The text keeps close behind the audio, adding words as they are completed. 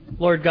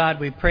Lord God,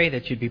 we pray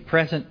that you'd be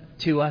present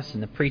to us in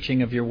the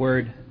preaching of your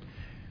word,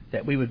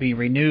 that we would be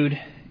renewed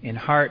in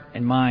heart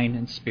and mind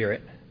and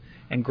spirit,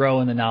 and grow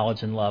in the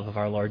knowledge and love of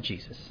our Lord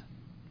Jesus.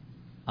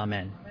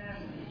 Amen.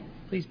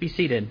 Please be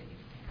seated.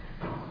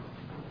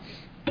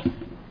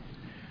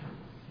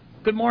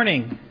 Good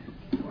morning.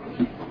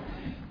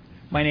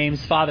 My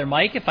name's Father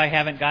Mike. If I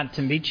haven't gotten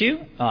to meet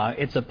you,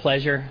 it's a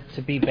pleasure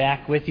to be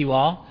back with you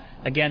all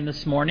again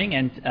this morning,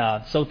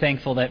 and so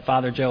thankful that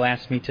Father Joe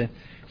asked me to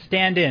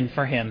stand in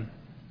for him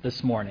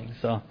this morning.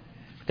 So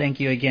thank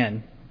you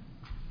again.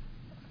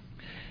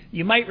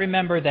 You might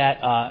remember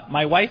that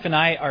my wife and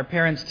I are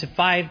parents to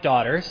 5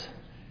 daughters,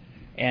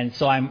 and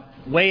so I'm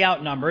way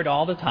outnumbered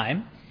all the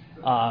time.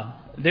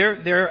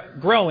 They're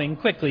growing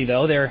quickly,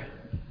 though. They're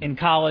in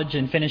college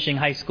and finishing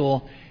high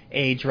school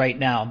age right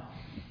now.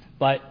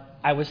 But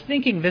I was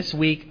thinking this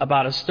week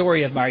about a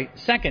story of my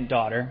second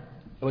daughter.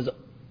 It was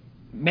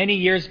many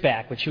years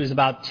back, when she was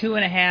about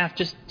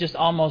 2.5, just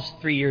almost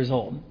 3 years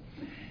old.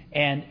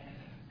 And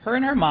her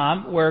and her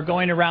mom were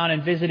going around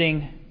and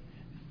visiting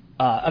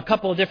a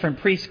couple of different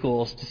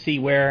preschools to see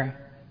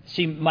where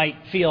she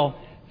might feel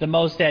the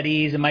most at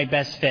ease and might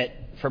best fit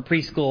for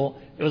preschool.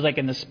 It was like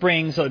in the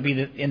spring, so it would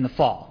be in the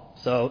fall.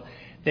 So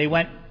they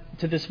went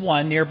to this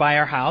one nearby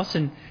our house,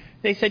 and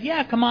they said,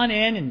 yeah, come on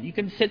in, and you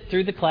can sit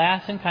through the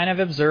class and kind of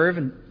observe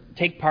and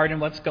take part in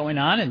what's going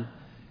on and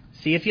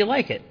see if you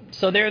like it.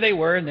 So there they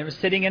were, and they were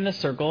sitting in the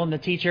circle, and the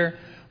teacher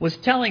was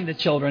telling the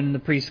children in the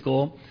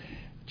preschool,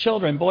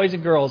 children, boys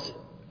and girls,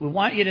 we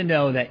want you to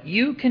know that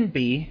you can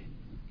be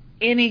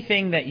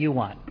anything that you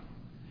want.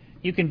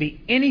 You can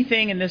be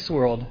anything in this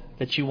world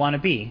that you want to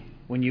be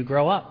when you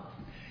grow up.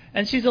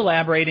 And she's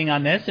elaborating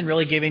on this and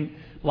really giving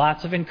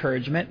lots of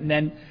encouragement. And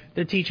then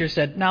the teacher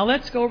said, now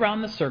let's go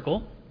around the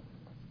circle,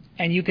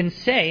 and you can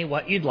say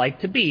what you'd like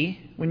to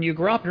be when you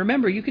grow up.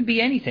 Remember, you can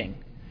be anything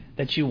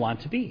that you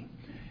want to be.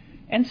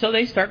 And so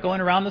they start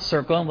going around the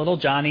circle, and little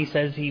Johnny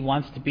says he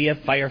wants to be a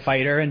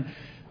firefighter,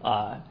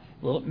 and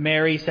little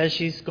Mary says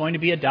she's going to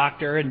be a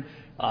doctor, and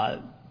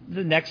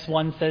the next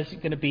one says she's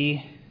going to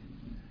be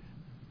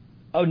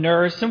a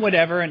nurse and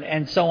whatever,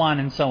 and so on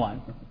and so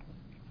on.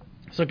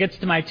 So it gets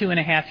to my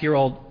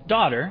 2.5-year-old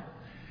daughter,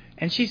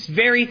 and she's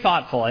very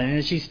thoughtful,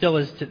 and she still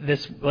is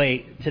this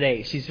way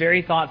today. She's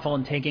very thoughtful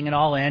and taking it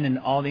all in, and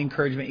all the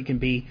encouragement you can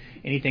be,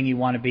 anything you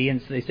want to be. And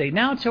so they say,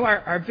 now to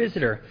our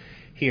visitor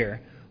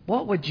here,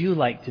 what would you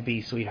like to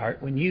be,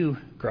 sweetheart, when you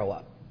grow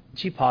up?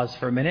 She paused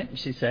for a minute, and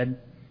she said,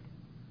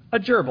 a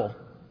gerbil.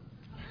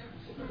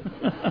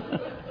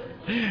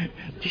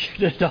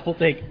 The double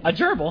take, a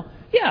gerbil?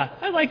 Yeah,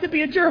 I'd like to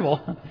be a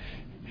gerbil.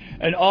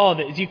 And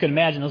as you can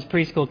imagine, those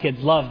preschool kids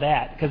love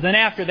that. Because then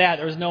after that,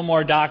 there was no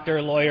more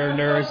doctor, lawyer,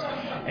 nurse.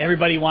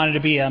 Everybody wanted to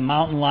be a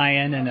mountain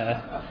lion and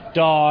a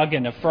dog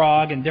and a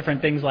frog and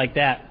different things like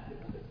that.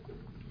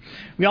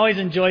 We always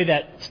enjoy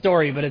that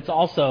story, but it's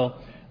also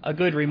a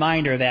good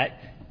reminder that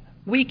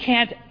we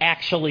can't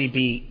actually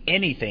be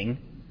anything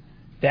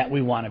that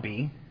we want to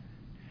be.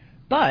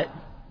 But,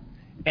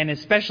 and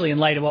especially in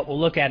light of what we'll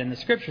look at in the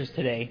scriptures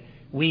today,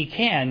 we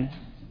can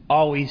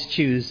always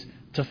choose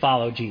to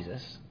follow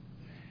Jesus.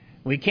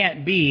 We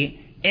can't be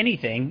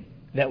anything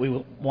that we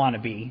want to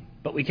be,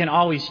 but we can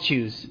always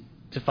choose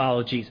to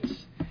follow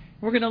Jesus.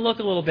 We're going to look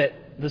a little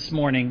bit this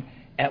morning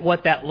at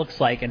what that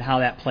looks like and how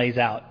that plays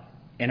out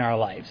in our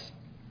lives.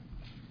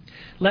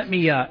 Let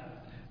me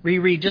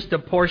reread just a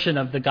portion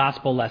of the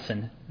gospel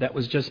lesson that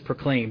was just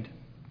proclaimed.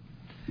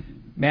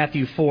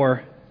 Matthew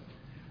 4,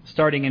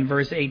 starting in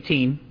verse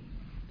 18.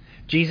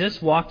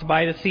 Jesus walked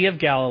by the Sea of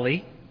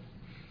Galilee.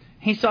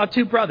 He saw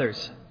 2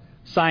 brothers,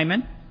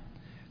 Simon,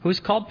 who is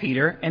called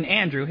Peter, and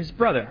Andrew, his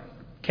brother,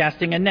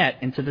 casting a net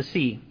into the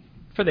sea,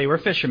 for they were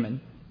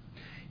fishermen.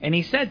 And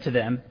he said to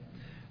them,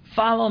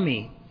 follow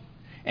me,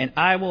 and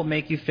I will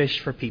make you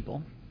fish for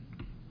people.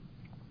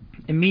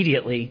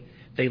 Immediately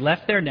they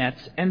left their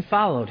nets and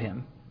followed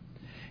him.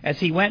 As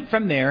he went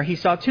from there, he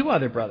saw 2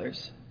 other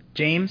brothers,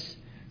 James,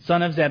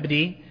 son of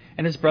Zebedee,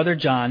 and his brother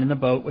John in the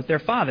boat with their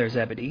father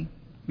Zebedee,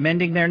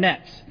 mending their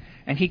nets.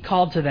 And he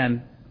called to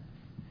them.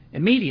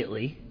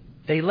 Immediately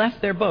they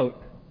left their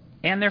boat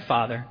and their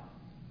father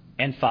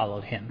and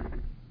followed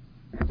him.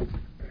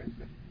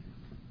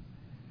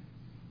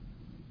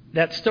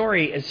 That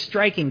story is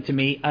striking to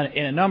me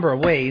in a number of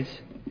ways.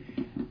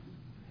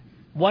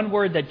 One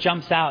word that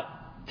jumps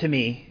out to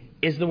me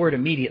is the word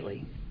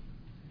immediately.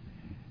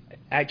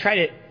 I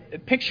try to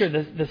picture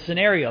the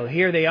scenario.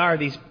 Here they are,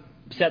 these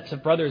sets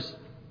of brothers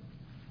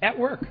at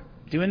work,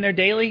 doing their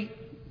daily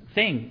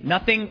thing.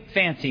 Nothing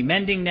fancy,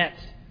 mending nets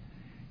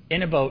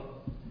in a boat,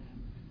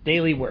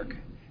 daily work.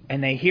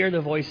 And they hear the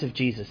voice of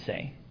Jesus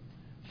say,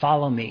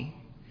 follow me.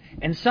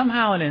 And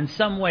somehow and in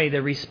some way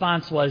the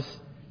response was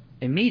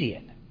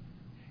immediate.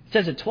 It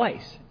says it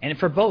twice. And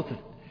for both,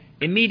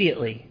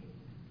 immediately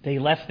they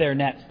left their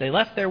nets. They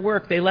left their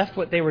work. They left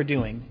what they were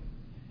doing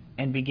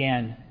and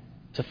began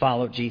to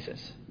follow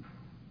Jesus.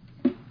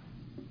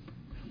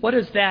 What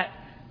is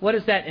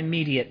that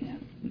immediate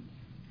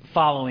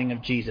following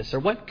of Jesus? Or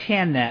what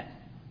can that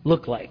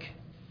look like?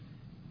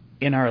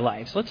 in our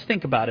lives. Let's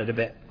think about it a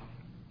bit.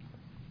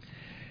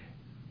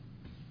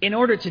 In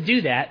order to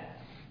do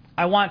that,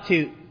 I want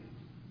to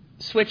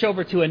switch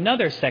over to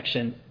another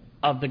section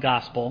of the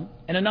gospel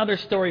and another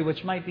story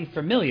which might be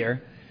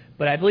familiar,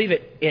 but I believe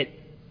it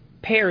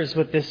pairs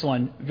with this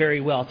one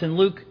very well. It's in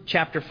Luke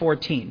chapter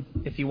 14,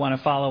 if you want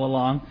to follow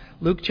along.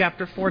 Luke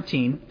chapter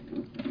 14,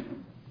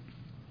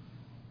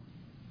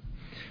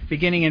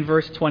 beginning in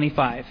verse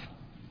 25.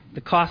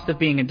 The cost of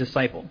being a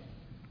disciple.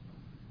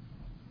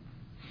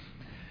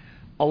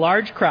 A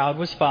large crowd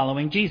was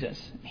following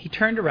Jesus. He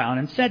turned around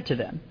and said to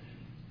them,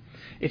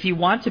 "If you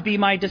want to be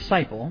my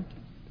disciple,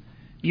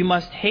 you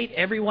must hate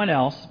everyone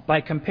else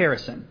by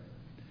comparison.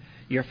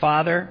 Your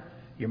father,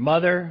 your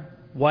mother,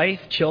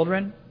 wife,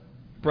 children,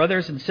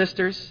 brothers and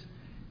sisters,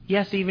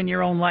 yes, even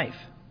your own life.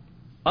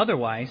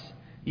 Otherwise,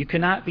 you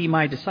cannot be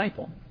my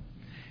disciple.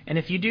 And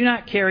if you do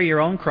not carry your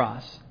own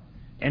cross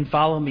and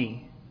follow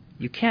me,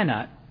 you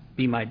cannot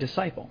be my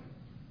disciple."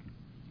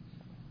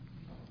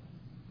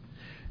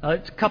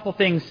 It's a couple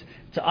things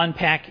to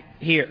unpack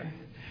here.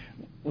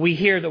 We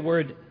hear the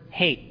word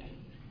hate,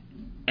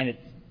 and it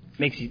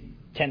makes you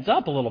tense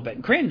up a little bit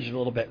and cringe a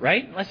little bit,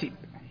 right? Unless you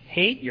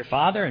hate your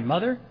father and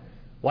mother,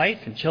 wife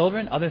and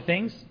children, other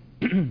things.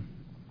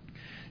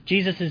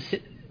 Jesus is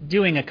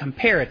doing a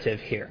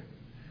comparative here.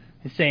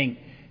 He's saying,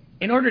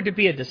 in order to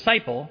be a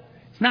disciple,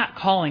 it's not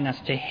calling us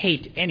to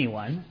hate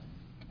anyone.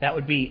 That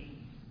would be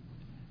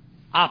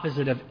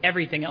opposite of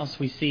everything else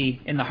we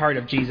see in the heart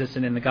of Jesus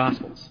and in the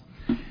Gospels.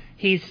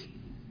 He's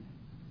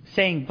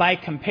saying, by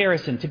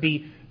comparison, to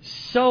be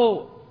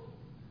so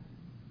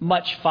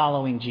much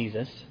following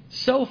Jesus,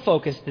 so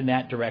focused in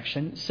that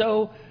direction,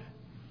 so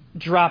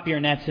drop your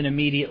nets and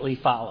immediately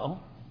follow,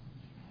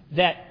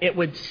 that it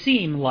would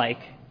seem like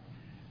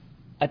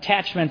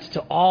attachments to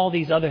all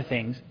these other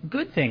things,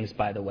 good things,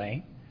 by the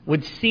way,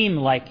 would seem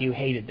like you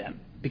hated them.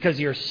 Because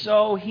you're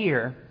so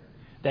here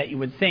that you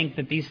would think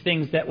that these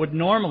things that would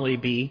normally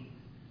be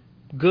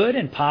good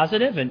and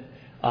positive and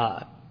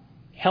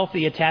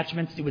healthy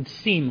attachments, it would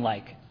seem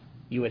like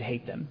you would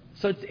hate them.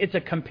 So it's a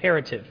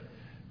comparative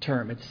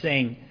term. It's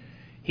saying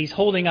he's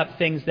holding up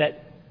things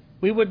that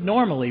we would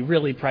normally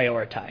really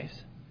prioritize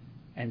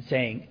and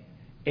saying,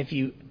 if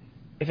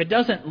it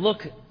doesn't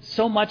look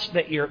so much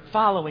that you're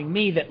following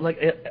me that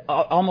it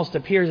almost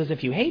appears as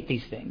if you hate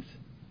these things,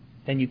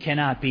 then you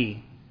cannot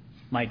be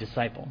my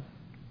disciple.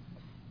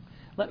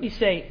 Let me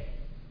say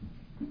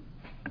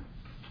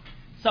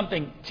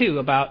something, too,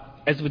 about,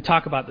 as we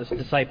talk about this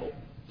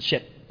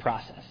discipleship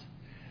process.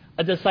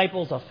 A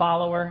disciple's a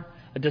follower.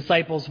 A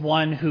disciple's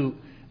one who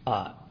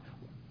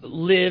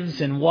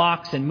lives and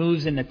walks and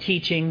moves in the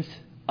teachings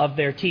of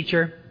their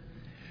teacher.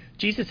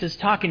 Jesus is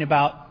talking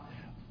about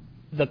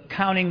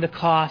counting the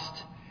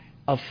cost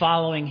of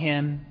following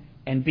him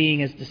and being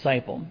his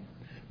disciple.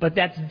 But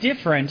that's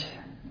different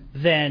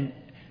than,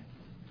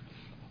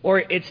 or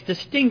it's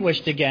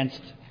distinguished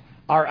against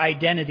our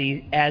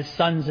identity as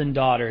sons and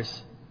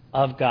daughters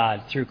of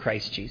God through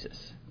Christ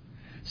Jesus.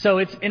 So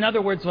it's, in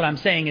other words, what I'm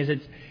saying is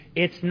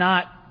it's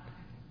not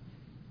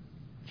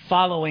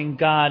following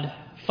God,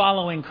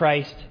 following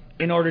Christ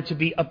in order to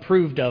be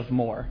approved of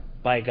more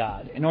by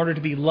God, in order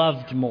to be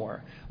loved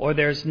more. Or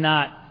there's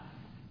not,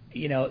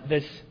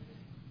 this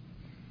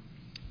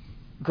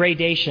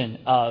gradation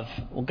of,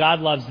 well, God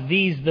loves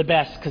these the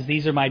best because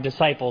these are my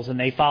disciples and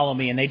they follow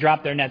me and they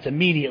drop their nets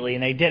immediately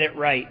and they did it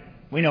right.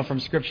 We know from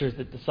scriptures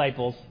that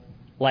disciples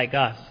like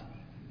us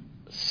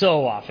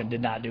so often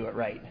did not do it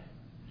right.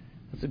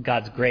 That's what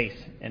God's grace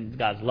and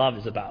God's love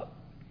is about.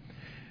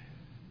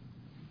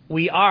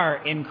 We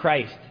are in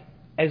Christ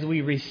as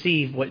we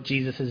receive what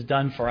Jesus has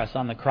done for us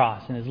on the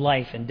cross in his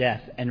life and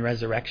death and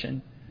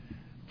resurrection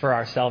for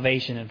our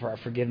salvation and for our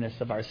forgiveness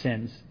of our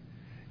sins.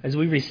 As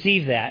we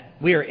receive that,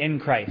 we are in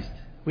Christ.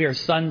 We are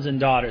sons and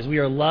daughters. We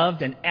are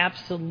loved and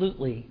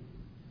absolutely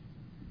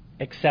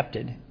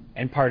accepted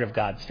and part of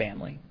God's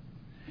family.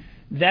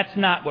 That's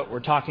not what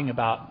we're talking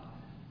about,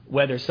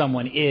 whether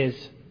someone is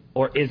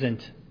or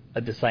isn't a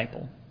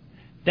disciple.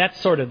 That's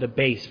sort of the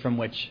base from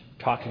which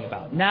we're talking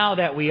about. Now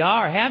that we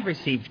have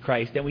received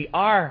Christ, that we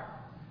are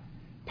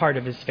part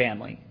of his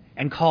family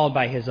and called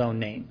by his own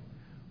name,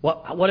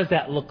 what does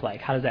that look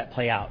like? How does that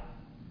play out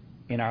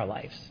in our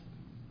lives?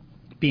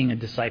 Being a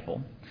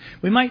disciple.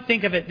 We might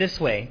think of it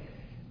this way.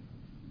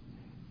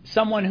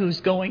 Someone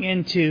who's going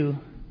into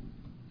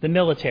the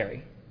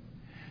military.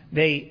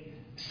 They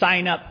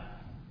sign up,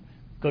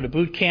 go to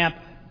boot camp,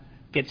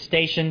 get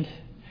stationed.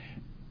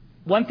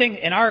 One thing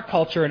in our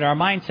culture and our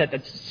mindset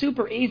that's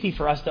super easy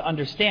for us to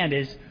understand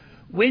is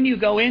when you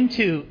go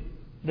into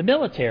the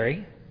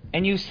military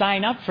and you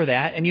sign up for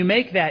that and you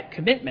make that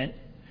commitment,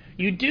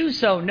 you do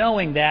so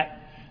knowing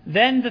that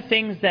then the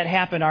things that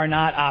happen are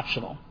not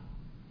optional.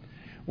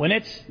 When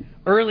it's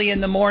early in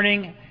the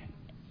morning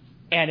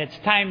and it's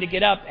time to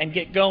get up and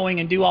get going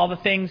and do all the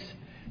things,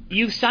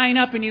 you sign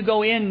up and you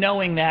go in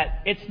knowing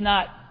that it's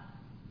not,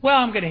 well,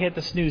 I'm going to hit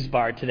the snooze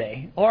bar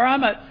today. Or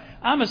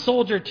I'm a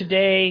soldier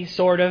today,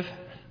 sort of,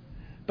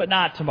 but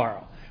not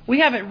tomorrow.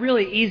 We have a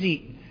really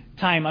easy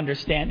time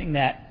understanding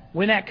that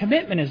when that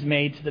commitment is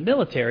made to the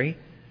military,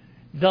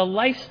 the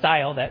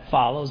lifestyle that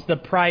follows, the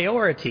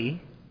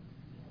priority,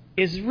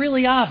 is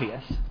really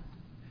obvious.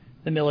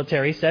 The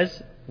military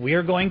says, we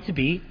are going to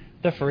be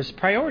the first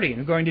priority.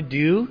 We're going to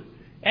do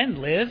and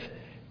live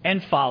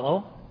and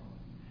follow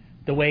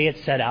the way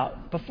it's set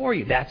out before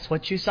you. That's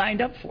what you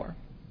signed up for.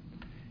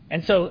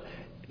 And so,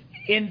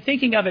 in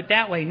thinking of it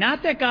that way,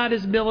 not that God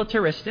is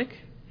militaristic,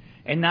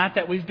 and not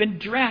that we've been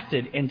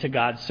drafted into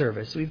God's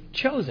service. We've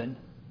chosen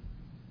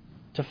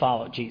to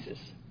follow Jesus.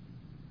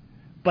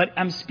 But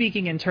I'm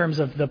speaking in terms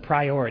of the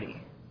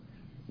priority,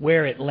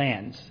 where it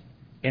lands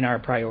in our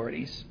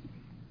priorities.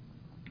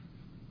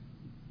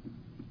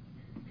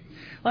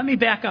 Let me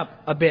back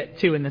up a bit,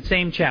 too, in the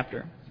same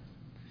chapter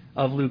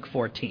of Luke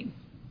 14,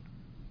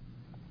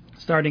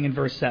 starting in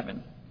verse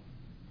 7.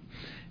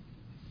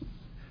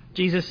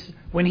 Jesus,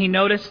 when he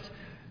noticed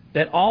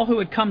that all who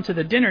had come to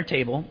the dinner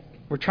table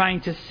were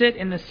trying to sit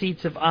in the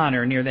seats of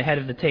honor near the head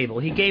of the table,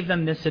 he gave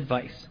them this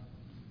advice.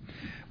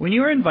 When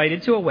you are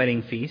invited to a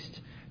wedding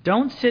feast,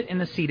 don't sit in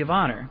the seat of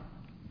honor.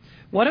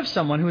 What if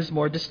someone who is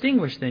more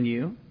distinguished than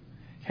you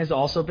has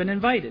also been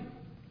invited?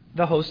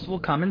 The host will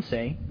come and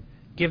say,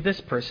 give this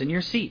person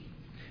your seat.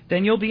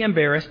 Then you'll be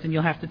embarrassed and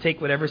you'll have to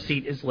take whatever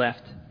seat is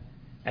left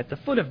at the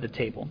foot of the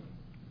table.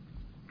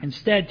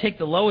 Instead, take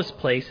the lowest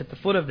place at the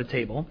foot of the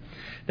table.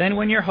 Then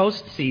when your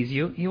host sees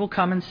you, he will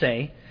come and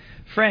say,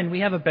 friend, we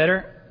have a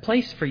better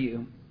place for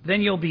you.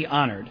 Then you'll be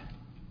honored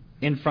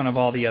in front of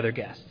all the other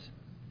guests.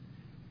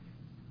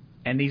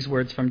 And these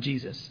words from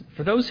Jesus.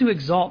 For those who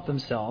exalt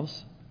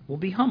themselves will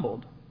be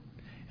humbled,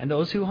 and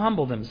those who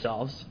humble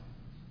themselves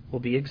will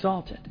be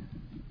exalted.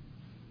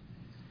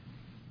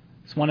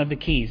 It's one of the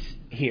keys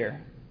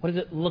here. What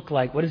does it look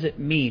like? What does it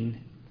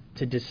mean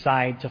to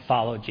decide to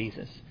follow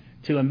Jesus?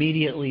 To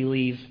immediately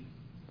leave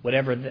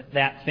whatever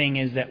that thing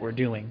is that we're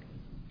doing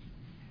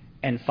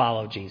and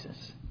follow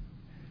Jesus.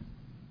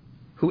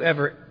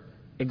 Whoever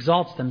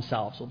exalts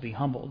themselves will be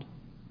humbled,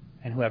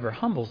 and whoever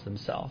humbles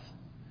themselves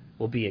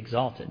will be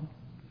exalted.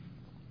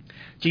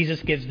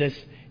 Jesus gives this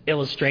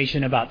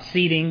illustration about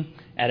seating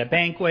at a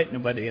banquet,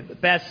 and whether you have the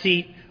best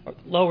seat or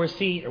lower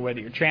seat, or whether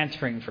you're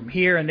transferring from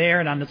here and there,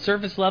 and on the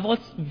surface level,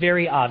 it's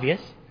very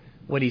obvious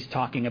what he's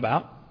talking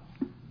about.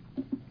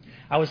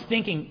 I was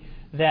thinking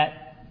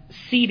that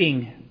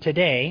seating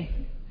today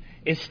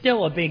is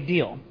still a big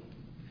deal.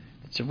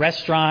 It's a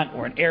restaurant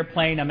or an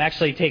airplane. I'm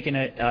actually taking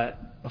a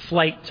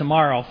flight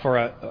tomorrow for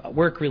a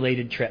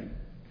work-related trip.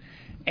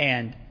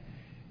 And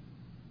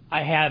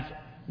I have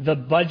the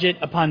budget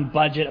upon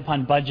budget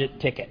upon budget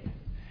ticket.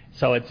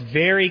 So it's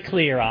very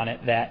clear on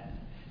it that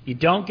you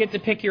don't get to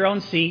pick your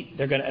own seat.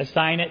 They're going to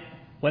assign it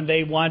when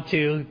they want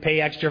to, pay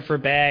extra for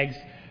bags,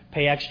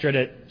 pay extra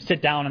to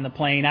sit down on the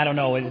plane. I don't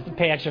know,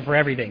 pay extra for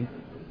everything.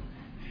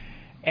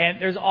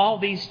 And there's all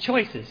these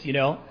choices,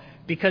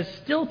 because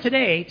still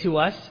today to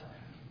us,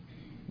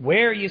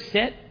 where you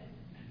sit,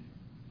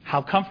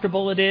 how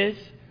comfortable it is,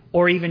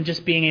 or even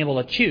just being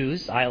able to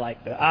choose, I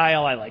like the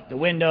aisle, I like the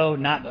window,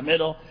 not the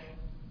middle,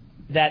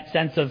 that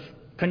sense of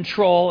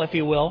control, if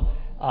you will,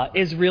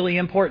 is really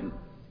important.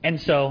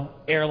 And so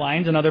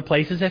airlines and other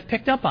places have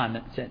picked up on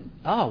it and said,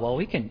 oh, well,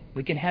 we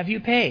can have you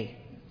pay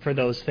for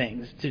those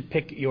things to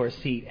pick your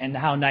seat and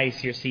how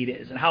nice your seat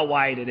is and how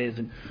wide it is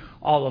and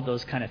all of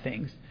those kind of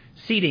things.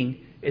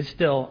 Seating is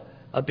still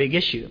a big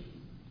issue.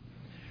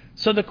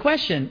 So the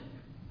question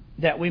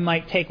that we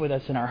might take with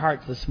us in our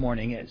hearts this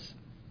morning is,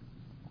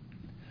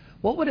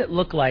 what would it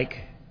look like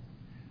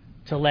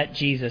to let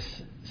Jesus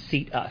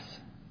seat us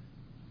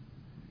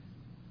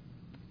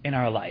in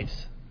our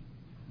lives?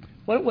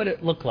 What would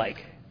it look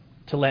like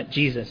to let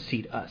Jesus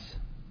seat us?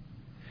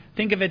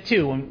 Think of it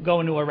too when you go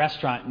into a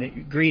restaurant and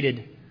you're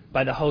greeted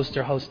by the host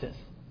or hostess.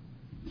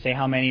 Say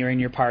how many are in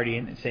your party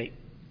and they say,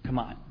 come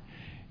on.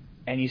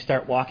 And you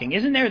start walking.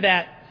 Isn't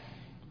there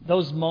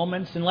those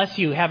moments, unless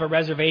you have a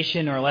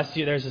reservation or unless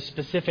there's a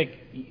specific,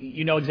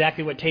 you know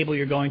exactly what table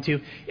you're going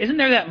to, isn't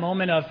there that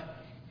moment of,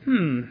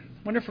 wonder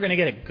if we're going to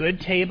get a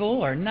good table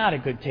or not a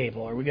good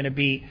table? Are we going to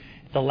be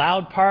at the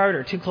loud part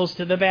or too close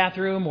to the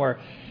bathroom or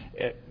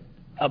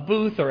a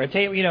booth or a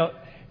table?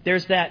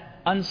 There's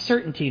that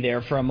uncertainty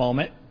there for a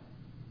moment.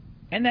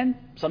 And then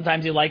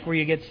sometimes you like where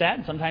you get sat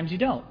and sometimes you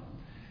don't.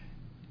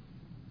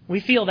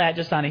 We feel that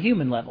just on a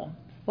human level.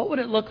 What would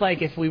it look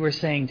like if we were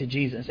saying to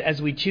Jesus,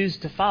 as we choose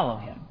to follow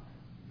him,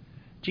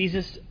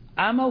 Jesus,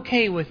 I'm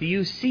okay with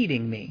you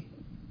seating me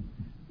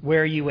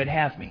where you would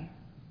have me.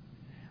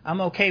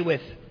 I'm okay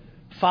with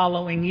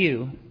following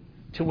you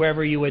to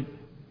wherever you would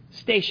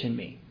station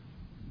me,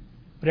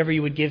 whatever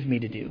you would give me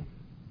to do.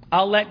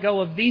 I'll let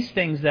go of these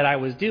things that I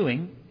was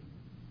doing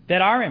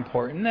that are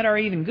important, that are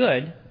even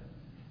good,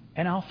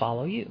 and I'll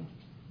follow you.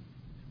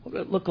 What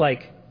would it look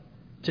like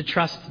to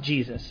trust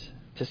Jesus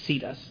to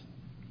seat us?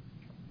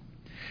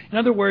 In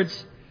other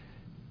words,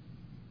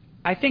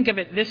 I think of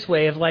it this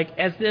way, of like,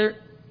 as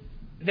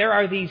there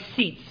are these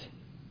seats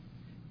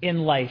in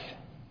life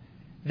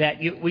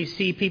that we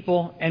see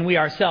people and we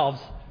ourselves,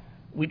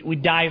 we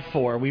dive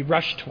for, we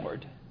rush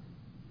toward.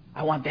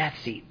 I want that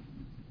seat.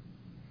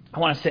 I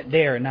want to sit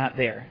there and not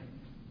there.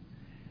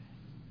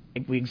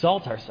 We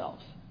exalt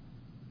ourselves.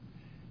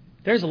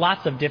 There's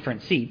lots of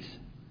different seats.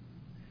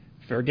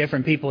 For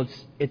different people,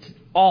 it's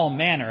all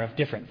manner of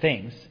different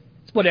things.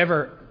 It's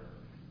whatever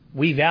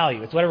we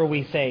value. It's whatever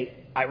we say,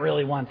 I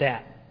really want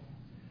that.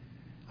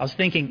 I was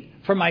thinking,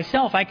 for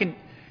myself, I can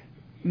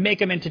make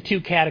them into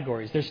two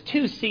categories. There's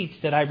two seats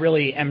that I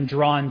really am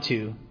drawn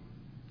to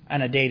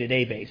on a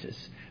day-to-day basis.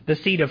 The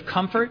seat of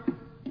comfort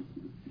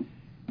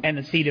and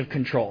the seat of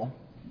control.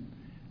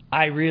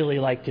 I really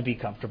like to be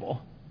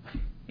comfortable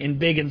in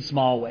big and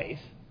small ways.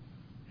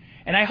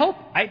 And I hope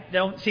I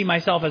don't see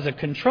myself as a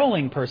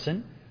controlling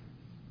person.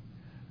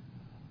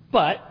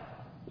 But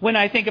when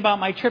I think about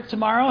my trip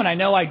tomorrow and I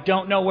know I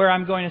don't know where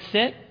I'm going to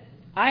sit,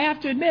 I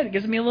have to admit it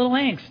gives me a little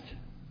angst.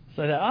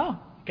 So that, I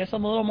guess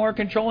I'm a little more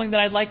controlling than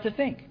I'd like to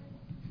think.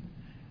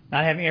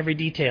 Not having every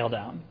detail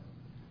down.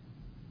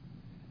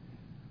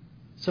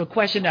 So a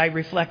question I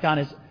reflect on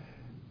is,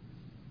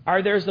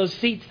 are there those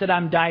seats that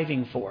I'm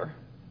diving for?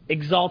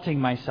 Exalting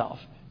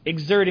myself,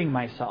 exerting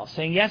myself,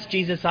 saying, yes,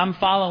 Jesus, I'm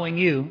following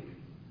you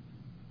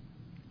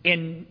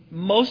in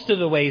most of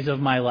the ways of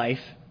my life,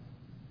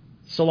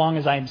 so long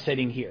as I'm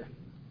sitting here,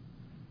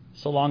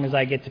 so long as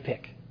I get to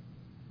pick,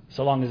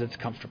 so long as it's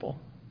comfortable.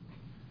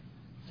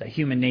 It's that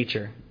human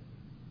nature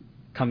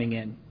coming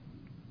in.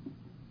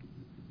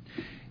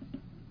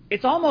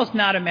 It's almost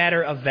not a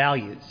matter of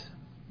values.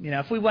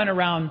 If we went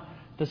around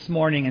this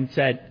morning and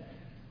said,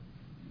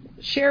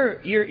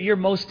 share your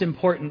most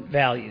important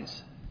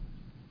values,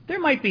 there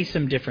might be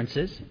some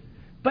differences,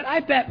 but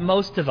I bet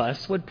most of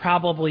us would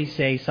probably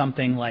say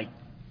something like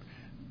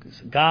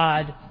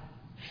God,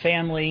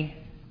 family,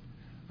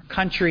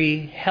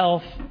 country,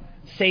 health,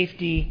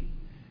 safety,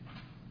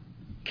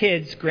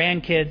 kids,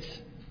 grandkids,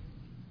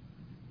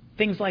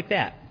 things like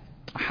that.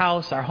 Our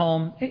house, our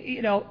home.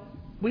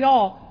 We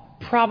all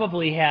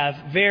probably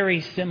have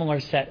very similar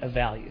set of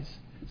values.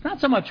 It's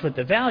not so much what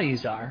the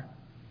values are,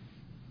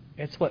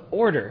 it's what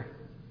order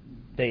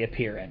they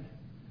appear in.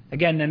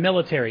 Again, the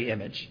military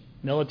image.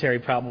 Military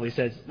probably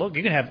says, look,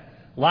 you can have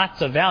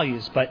lots of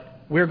values,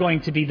 but we're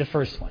going to be the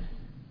first one.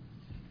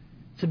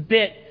 It's a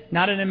bit,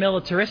 not in a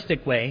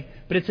militaristic way,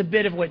 but it's a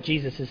bit of what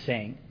Jesus is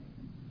saying.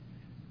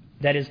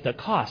 That is the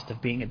cost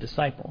of being a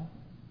disciple.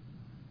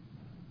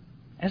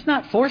 And it's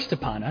not forced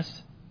upon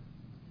us.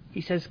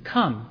 He says,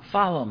 come,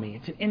 follow me.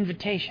 It's an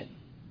invitation.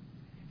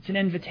 It's an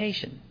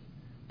invitation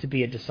to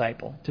be a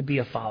disciple, to be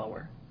a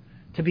follower,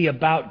 to be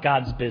about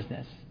God's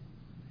business,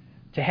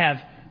 to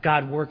have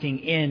God working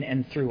in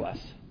and through us,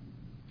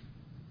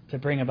 to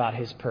bring about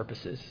His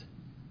purposes,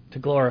 to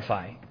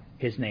glorify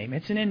His name.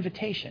 It's an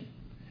invitation.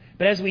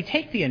 But as we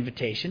take the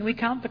invitation, we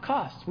count the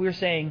cost. We're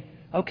saying,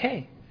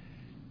 okay,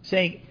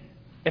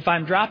 if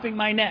I'm dropping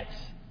my nets,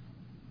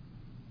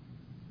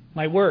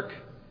 my work,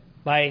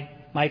 my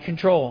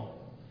control,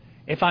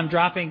 if I'm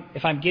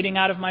getting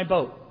out of my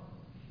boat,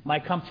 my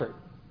comfort,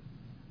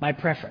 my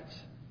preference,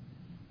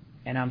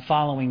 and I'm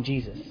following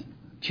Jesus,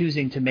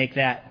 choosing to make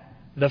that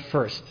the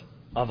first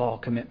of all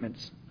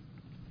commitments.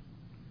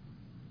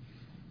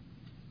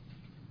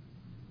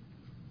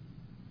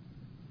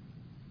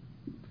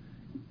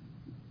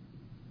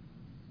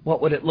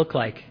 What would it look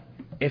like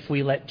if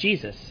we let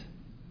Jesus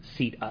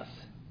seat us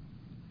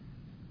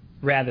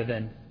rather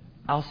than,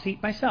 I'll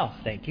seat myself,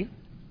 thank you,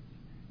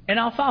 and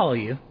I'll follow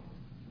you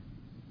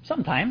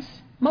sometimes,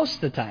 most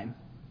of the time.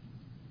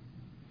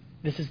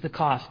 This is the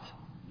cost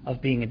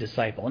of being a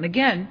disciple. And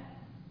again,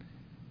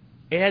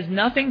 it has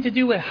nothing to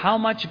do with how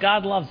much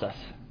God loves us.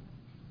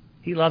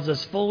 He loves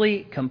us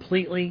fully,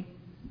 completely,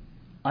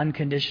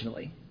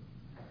 unconditionally.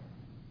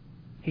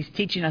 He's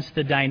teaching us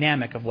the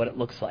dynamic of what it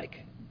looks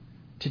like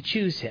to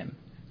choose Him,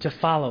 to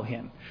follow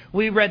Him.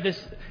 We read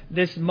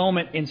this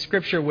moment in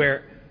Scripture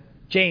where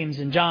James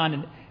and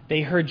John,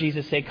 they heard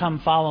Jesus say, come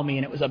follow me,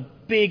 and it was a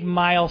big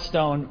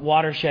milestone,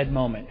 watershed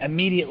moment.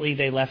 Immediately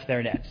they left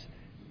their nets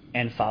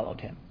and followed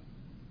Him.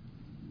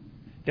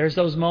 There's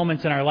those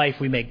moments in our life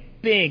we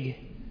make big,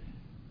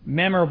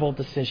 memorable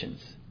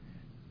decisions.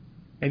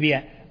 Maybe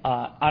on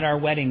our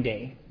wedding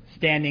day,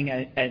 standing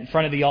in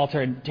front of the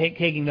altar and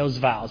taking those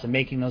vows and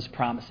making those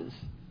promises.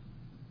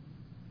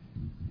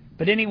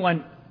 But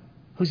anyone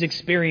who's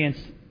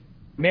experienced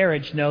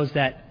marriage knows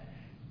that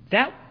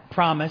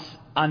promise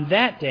on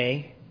that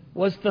day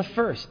was the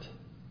first.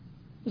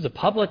 It was a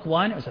public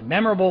one. It was a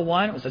memorable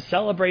one. It was a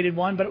celebrated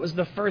one. But it was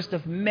the first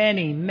of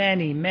many,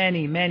 many,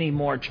 many, many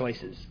more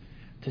choices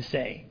to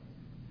say,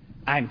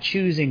 I'm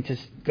choosing to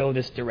go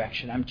this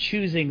direction. I'm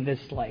choosing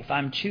this life.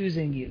 I'm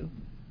choosing you.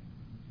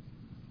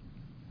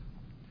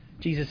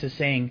 Jesus is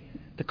saying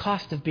the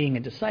cost of being a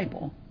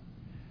disciple.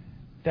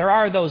 There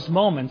are those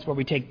moments where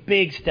we take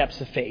big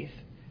steps of faith,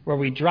 where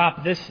we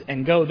drop this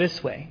and go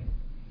this way.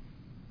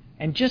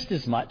 And just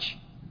as much,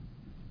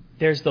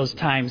 there's those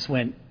times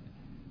when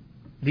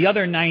the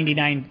other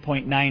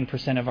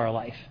 99.9% of our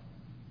life,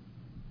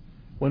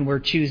 when we're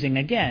choosing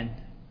again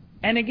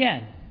and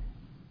again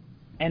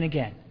and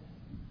again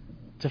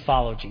to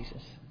follow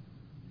Jesus.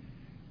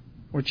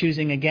 We're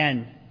choosing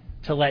again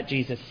to let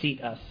Jesus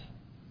seat us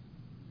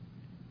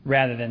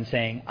rather than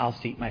saying, I'll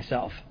seat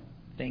myself.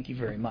 Thank you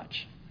very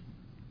much.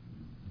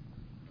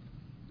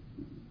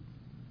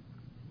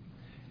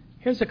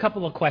 Here's a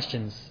couple of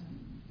questions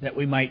that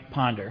we might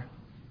ponder.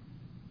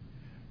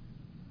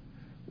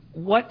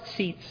 What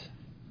seats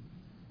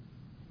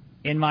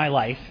in my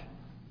life,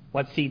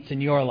 what seats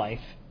in your life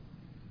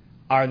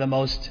are the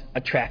most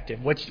attractive?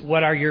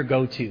 What are your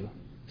go-to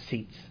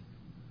seats?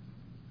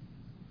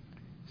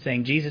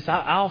 Saying, Jesus,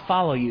 I'll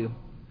follow you,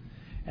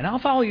 and I'll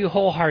follow you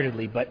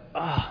wholeheartedly, but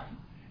I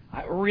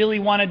really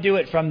want to do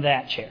it from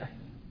that chair.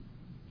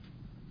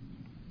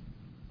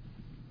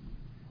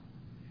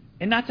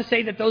 And not to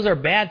say that those are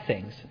bad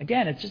things.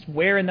 Again, it's just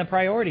where in the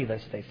priority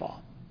list they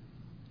fall.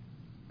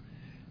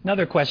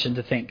 Another question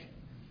to think.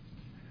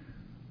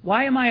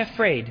 Why am I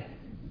afraid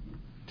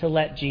to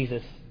let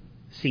Jesus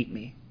seat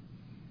me?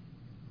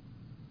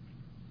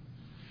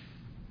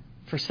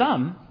 For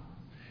some,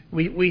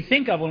 we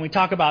think of, when we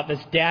talk about this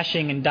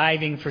dashing and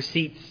diving for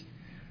seats,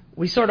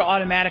 we sort of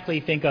automatically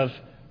think of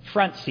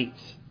front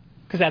seats,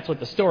 because that's what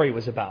the story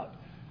was about.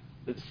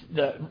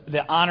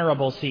 The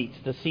honorable seats,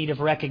 the seat of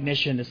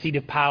recognition, the seat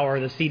of power,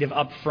 the seat of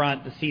up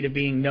front, the seat of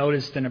being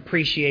noticed and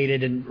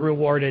appreciated and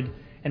rewarded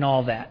and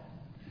all that.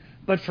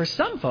 But for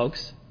some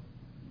folks,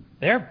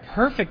 they're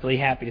perfectly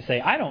happy to say,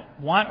 I don't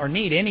want or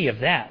need any of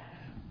that.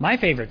 My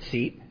favorite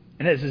seat,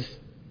 and this is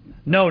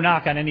no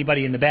knock on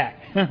anybody in the back,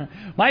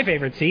 my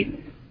favorite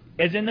seat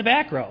is in the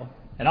back row.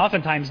 And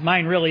oftentimes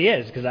mine really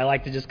is, because I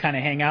like to just kind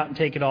of hang out and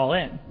take it all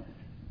in.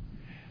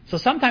 So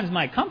sometimes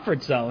my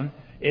comfort zone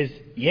is,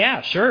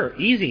 yeah, sure,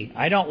 easy.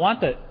 I don't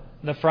want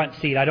the front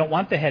seat. I don't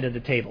want the head of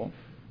the table.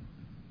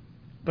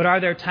 But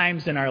are there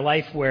times in our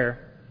life where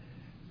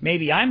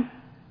maybe I'm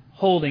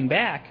holding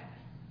back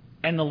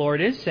and the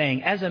Lord is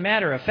saying, as a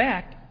matter of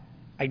fact,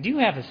 I do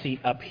have a seat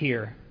up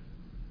here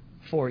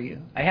for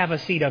you. I have a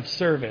seat of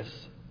service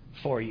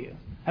for you.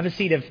 I have a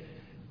seat of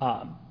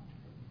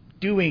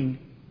doing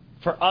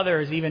for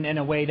others even in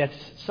a way that's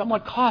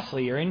somewhat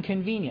costly or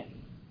inconvenient.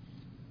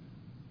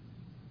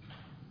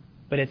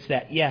 But it's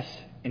that yes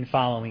in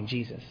following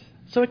Jesus.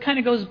 So it kind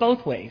of goes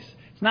both ways.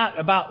 It's not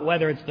about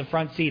whether it's the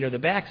front seat or the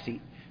back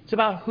seat. It's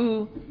about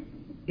who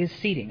is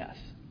seating us.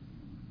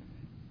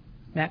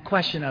 That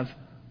question of,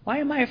 why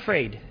am I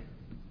afraid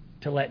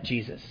to let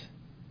Jesus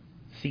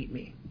seat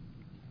me?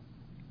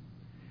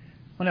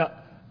 I want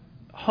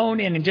to hone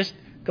in and just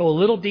go a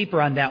little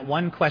deeper on that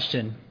one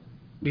question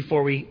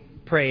before we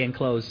pray and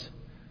close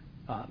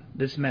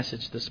this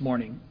message this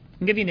morning.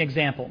 I'll give you an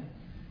example.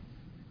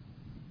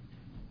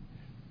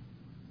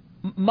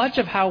 Much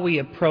of how we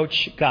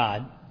approach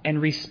God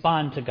and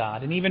respond to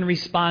God, and even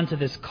respond to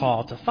this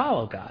call to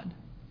follow God,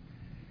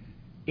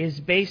 is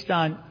based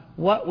on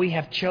what we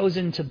have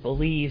chosen to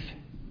believe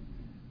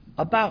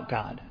about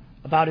God,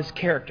 about His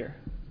character,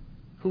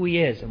 who He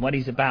is and what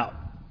He's about.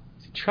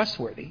 Is He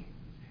trustworthy?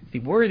 Is He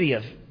worthy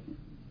of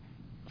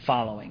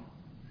following,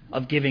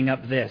 of giving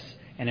up this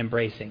and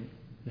embracing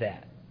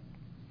that?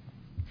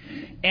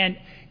 And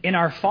in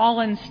our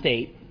fallen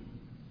state,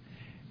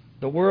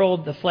 the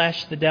world, the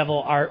flesh, the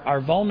devil,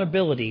 our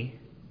vulnerability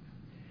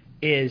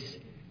is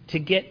to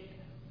get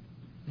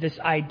this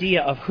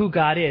idea of who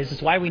God is.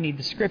 It's why we need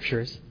the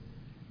Scriptures,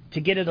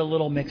 to get it a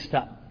little mixed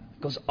up.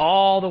 It goes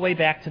all the way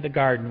back to the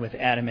garden with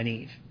Adam and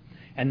Eve,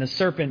 and the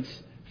serpent's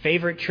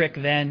favorite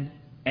trick then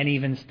and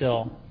even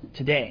still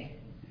today.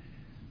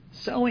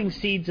 Sowing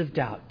seeds of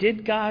doubt.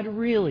 Did God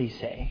really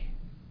say?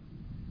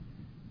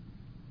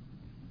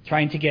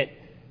 Trying to get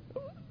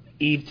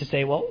Eve to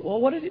say, well,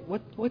 what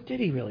did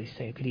He really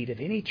say? Could eat of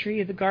any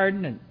tree of the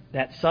garden? And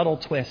that subtle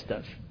twist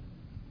of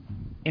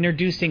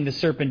introducing the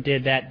serpent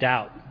did that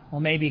doubt. Well,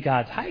 maybe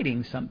God's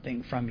hiding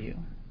something from you.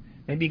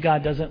 Maybe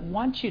God doesn't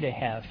want you to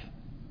have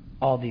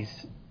all these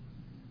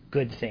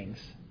good things.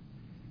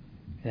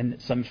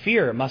 And some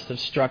fear must have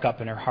struck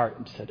up in her heart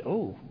and said,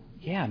 oh,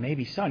 yeah,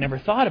 maybe so. I never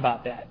thought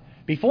about that.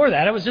 Before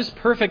that, I was just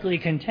perfectly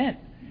content,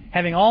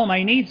 having all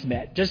my needs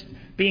met, just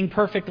being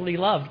perfectly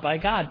loved by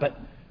God. But,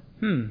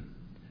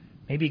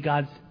 maybe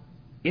God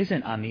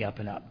isn't on the up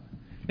and up.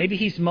 Maybe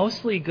He's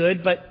mostly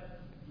good, but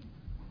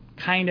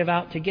kind of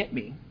out to get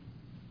me.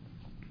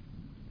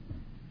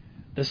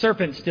 The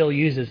serpent still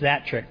uses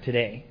that trick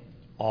today,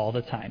 all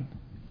the time,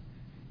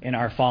 in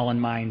our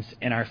fallen minds,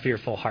 in our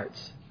fearful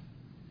hearts,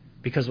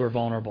 because we're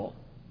vulnerable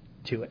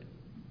to it.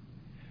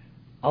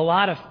 A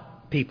lot of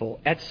people,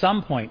 at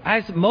some point,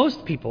 as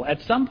most people,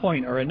 at some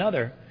point or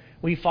another,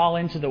 we fall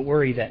into the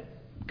worry that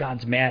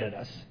God's mad at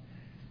us,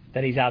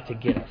 that He's out to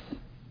get us.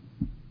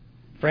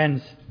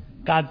 Friends,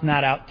 God's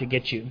not out to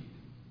get you.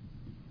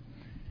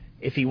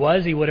 If He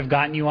was, He would have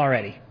gotten you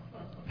already.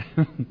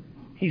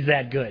 He's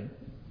that good.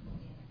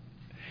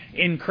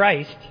 In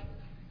Christ,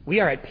 we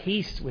are at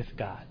peace with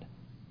God.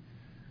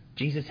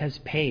 Jesus has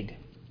paid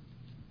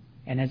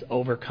and has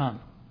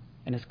overcome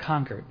and has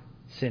conquered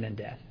sin and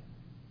death.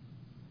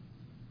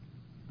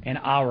 And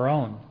our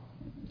own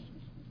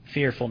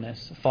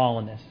fearfulness,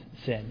 fallenness,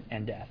 sin,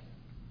 and death.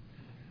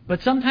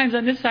 But sometimes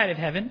on this side of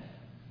heaven,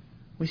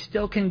 we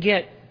still can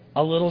get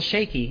a little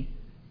shaky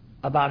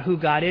about who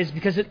God is,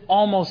 because it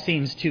almost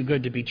seems too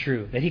good to be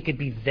true, that He could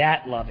be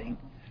that loving,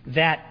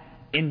 that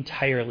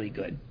entirely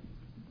good.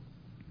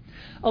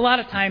 A lot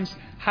of times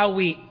how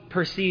we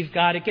perceive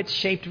God, it gets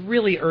shaped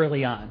really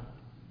early on.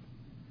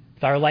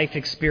 With our life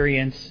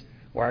experience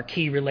or our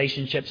key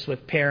relationships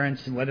with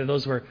parents, and whether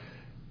those were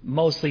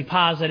mostly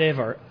positive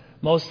or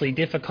mostly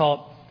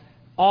difficult,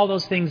 all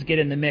those things get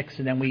in the mix,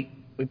 and then we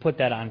put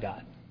that on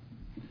God.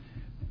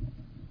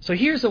 So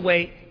here's a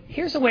way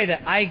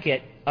that I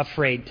get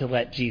afraid to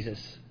let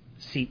Jesus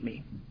seat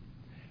me.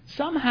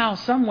 Somehow,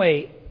 some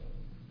way,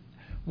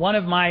 one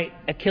of my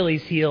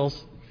Achilles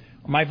heels,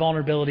 my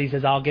vulnerabilities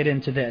is I'll get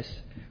into this,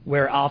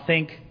 where I'll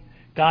think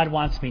God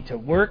wants me to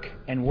work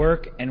and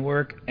work and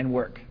work and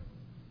work.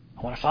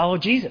 I want to follow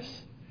Jesus.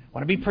 I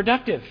want to be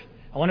productive.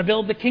 I want to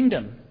build the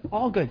kingdom.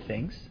 All good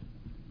things.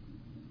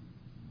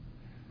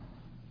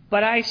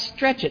 But I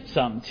stretch it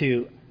some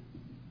to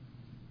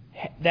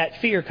that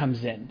fear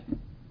comes in.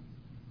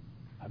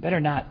 I better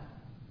not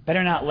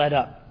let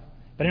up.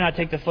 Better not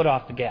take the foot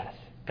off the gas.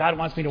 God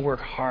wants me to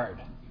work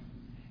hard.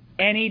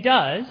 And He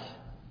does,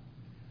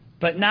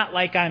 but not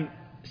like I'm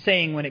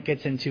saying when it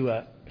gets into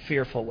a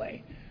fearful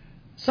way.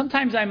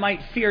 Sometimes I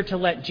might fear to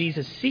let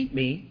Jesus seat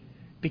me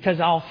because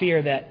I'll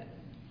fear that,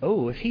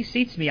 if He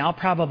seats me, I'll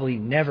probably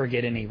never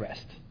get any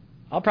rest.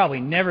 I'll probably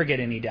never get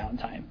any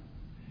downtime.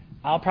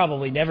 I'll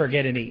probably never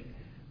get any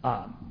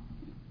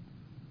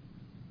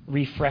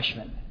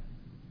refreshment.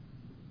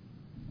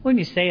 When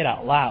you say it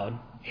out loud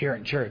here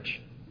in church,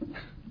 it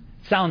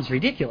sounds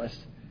ridiculous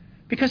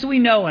because we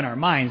know in our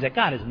minds that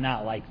God is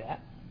not like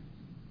that.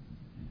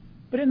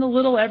 But in the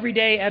little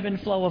everyday ebb and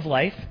flow of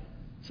life,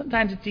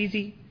 sometimes it's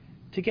easy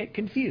to get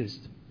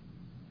confused.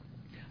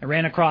 I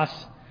ran across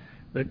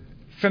the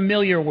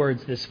familiar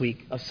words this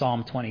week of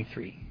Psalm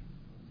 23.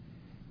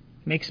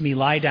 It makes me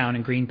lie down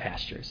in green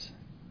pastures.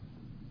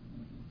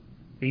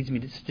 Leads me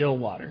to still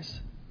waters.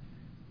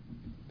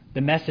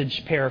 The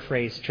Message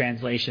paraphrase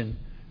translation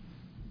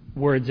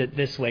words it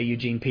this way.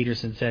 Eugene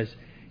Peterson says,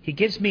 He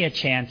gives me a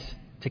chance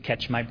to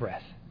catch my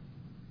breath.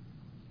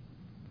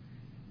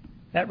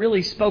 That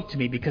really spoke to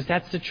me because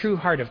that's the true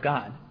heart of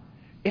God.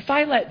 If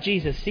I let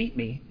Jesus seat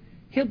me,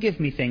 He'll give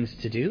me things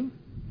to do.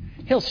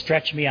 He'll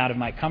stretch me out of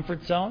my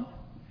comfort zone.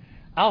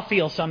 I'll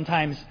feel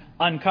sometimes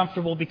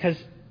uncomfortable because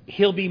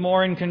He'll be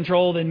more in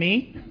control than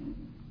me.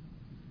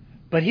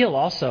 But He'll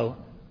also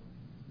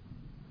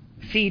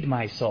feed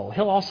my soul.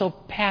 He'll also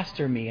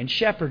pastor me and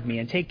shepherd me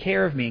and take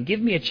care of me and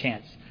give me a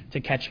chance to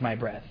catch my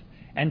breath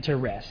and to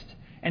rest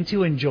and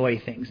to enjoy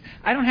things.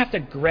 I don't have to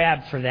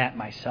grab for that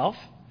myself.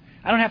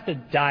 I don't have to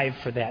dive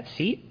for that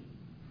seat.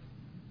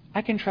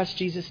 I can trust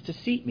Jesus to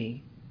seat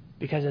me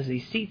because as He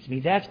seats me,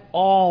 that's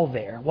all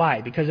there. Why?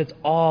 Because it's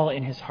all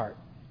in His heart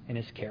and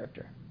His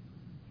character.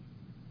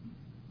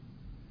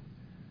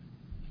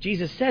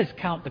 Jesus says,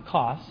 count the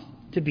cost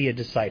to be a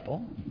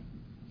disciple,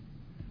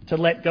 to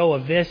let go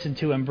of this and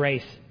to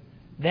embrace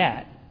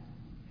that.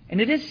 And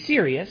it is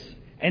serious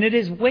and it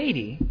is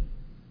weighty,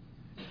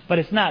 but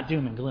it's not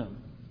doom and gloom.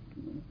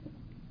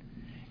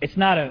 It's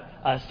not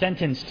a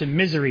sentence to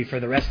misery for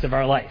the rest of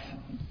our life.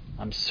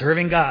 I'm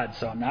serving God,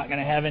 so I'm not going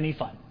to have any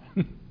fun.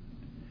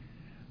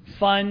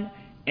 Fun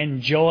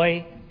and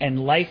joy and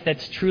life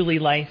that's truly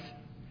life,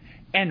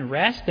 and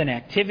rest and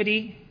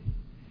activity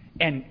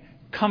and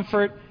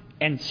comfort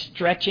and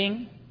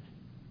stretching,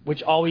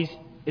 which always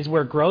is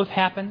where growth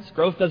happens.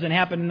 Growth doesn't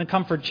happen in the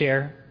comfort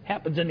chair. It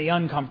happens in the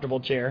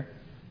uncomfortable chair.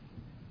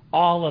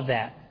 All of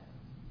that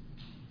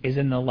is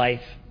in the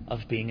life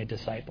of being a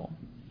disciple.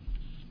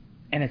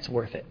 And it's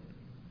worth it.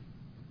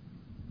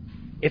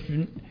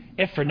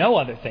 If for no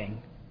other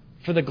thing,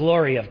 for the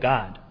glory of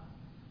God,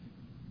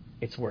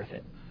 it's worth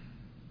it.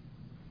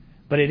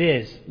 But it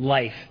is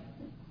life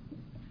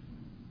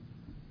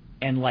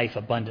and life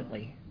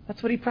abundantly.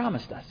 That's what He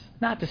promised us.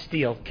 Not to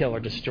steal, kill, or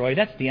destroy.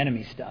 That's the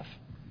enemy stuff.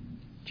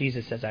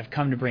 Jesus says, I've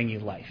come to bring you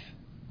life.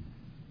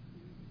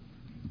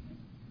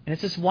 And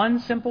it's just one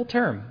simple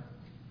term.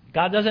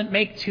 God doesn't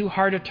make too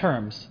hard of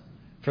terms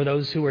for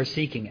those who are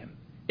seeking Him.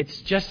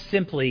 It's just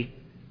simply,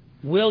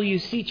 will you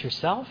seat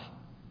yourself?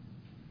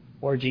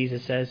 Or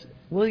Jesus says,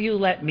 will you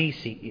let me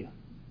seat you?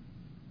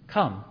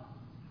 Come,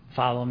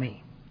 follow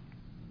me.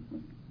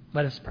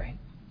 Let us pray.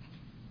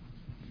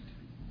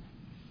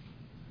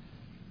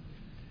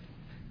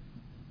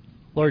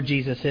 Lord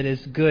Jesus, it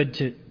is good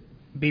to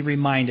be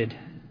reminded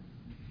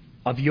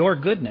of your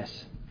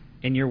goodness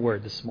in your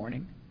word this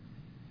morning.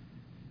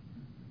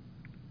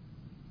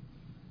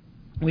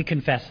 We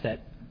confess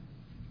that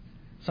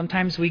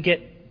sometimes we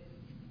get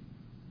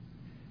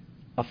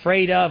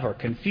afraid of or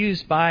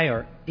confused by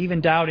or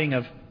even doubting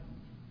of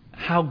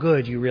how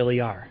good you really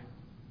are,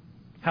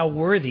 how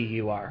worthy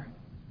you are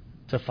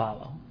to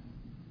follow,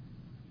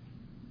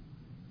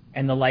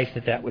 and the life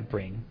that would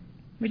bring.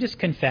 We just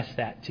confess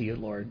that to you,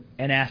 Lord,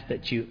 and ask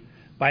that you,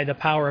 by the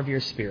power of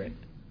your Spirit,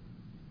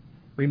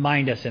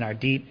 remind us in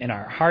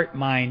our heart,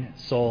 mind,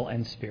 soul,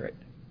 and spirit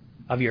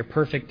of your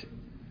perfect,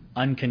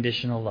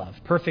 unconditional love.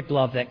 Perfect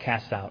love that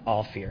casts out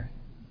all fear.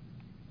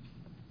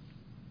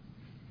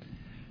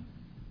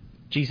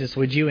 Jesus,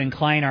 would you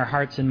incline our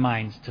hearts and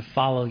minds to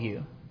follow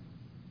you?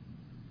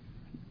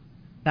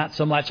 Not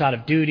so much out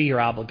of duty or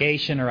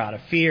obligation or out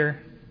of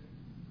fear,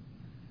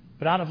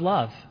 but out of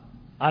love,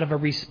 out of a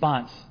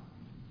response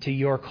to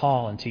your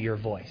call and to your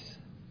voice.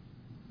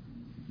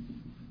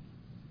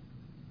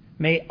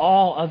 May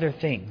all other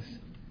things,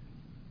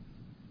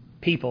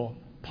 people,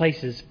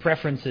 places,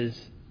 preferences,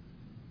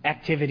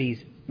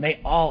 activities, may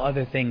all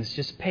other things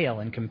just pale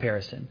in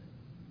comparison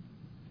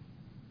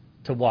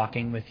to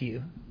walking with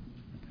you.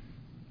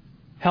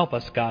 Help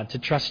us, God, to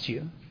trust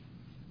you,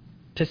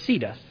 to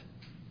seat us.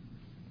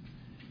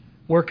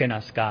 Work in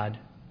us, God,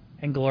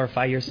 and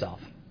glorify yourself.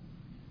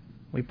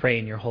 We pray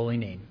in your holy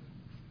name.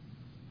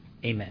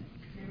 Amen.